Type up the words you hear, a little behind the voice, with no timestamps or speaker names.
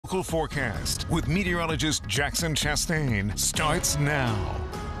local forecast with meteorologist Jackson Chastain starts now.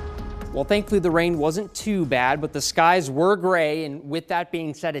 Well, thankfully the rain wasn't too bad, but the skies were gray, and with that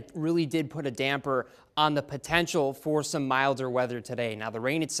being said, it really did put a damper on the potential for some milder weather today. Now, the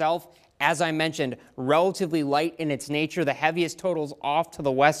rain itself, as I mentioned, relatively light in its nature. The heaviest totals off to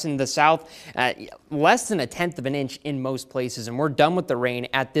the west and the south, less than 1/10 of an inch in most places, and we're done with the rain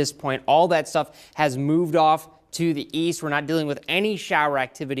at this point. All that stuff has moved off to the east. We're not dealing with any shower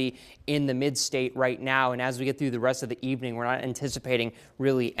activity in the mid-state right now, and as we get through the rest of the evening, we're not anticipating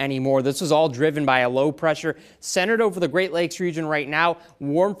really any more. This was all driven by a low pressure centered over the Great Lakes region right now.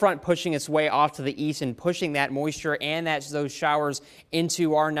 Warm front pushing its way off to the east and pushing that moisture and those showers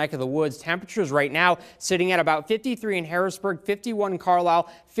into our neck of the woods. Temperatures right now sitting at about 53 in Harrisburg, 51 in Carlisle,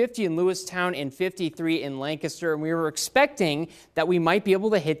 50 in Lewistown, and 53 in Lancaster. And we were expecting that we might be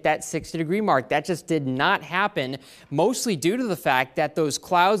able to hit that 60-degree mark. That just did not happen, mostly due to the fact that those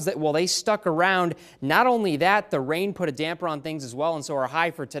clouds that, well, they stuck around. Not only that, the rain put a damper on things as well, and so our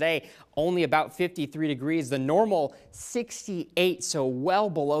high for today only about 53 degrees. The normal 68, so well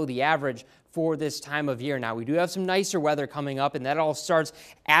below the average for this time of year. Now, we do have some nicer weather coming up, and that all starts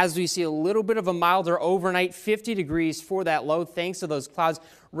as we see a little bit of a milder overnight, 50 degrees for that low, thanks to those clouds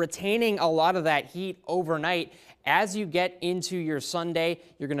retaining a lot of that heat overnight. As you get into your Sunday,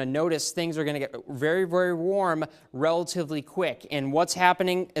 you're going to notice things are going to get very, very warm relatively quick. And what's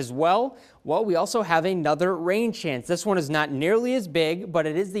happening as well? Well, we also have another rain chance. This one is not nearly as big, but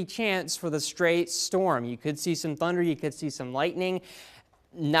it is the chance for the stray storm. You could see some thunder, you could see some lightning.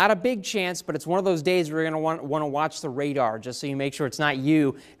 Not a big chance, but it's one of those days where you're going to want to watch the radar just so you make sure it's not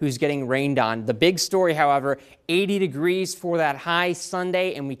you who's getting rained on. The big story, however, 80 degrees for that high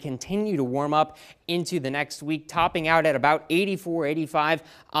Sunday, and we continue to warm up into the next week, topping out at about 84, 85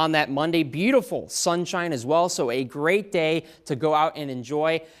 on that Monday. Beautiful sunshine as well, so a great day to go out and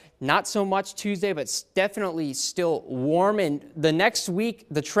enjoy. Not so much Tuesday, but definitely still warm. And the next week,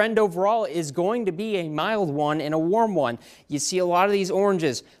 the trend overall is going to be a mild one and a warm one. You see a lot of these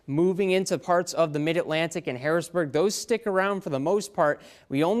oranges moving into parts of the mid-Atlantic and Harrisburg. Those stick around for the most part.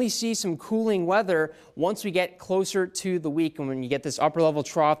 We only see some cooling weather once we get closer to the week, and when you get this upper level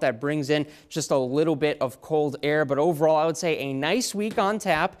trough that brings in just a little bit of cold air. But overall, I would say a nice week on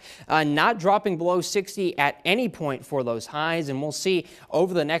tap, not dropping below 60 at any point for those highs. And we'll see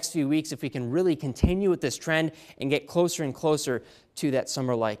over the next few weeks if we can really continue with this trend and get closer and closer to that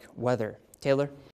summer-like weather. Taylor?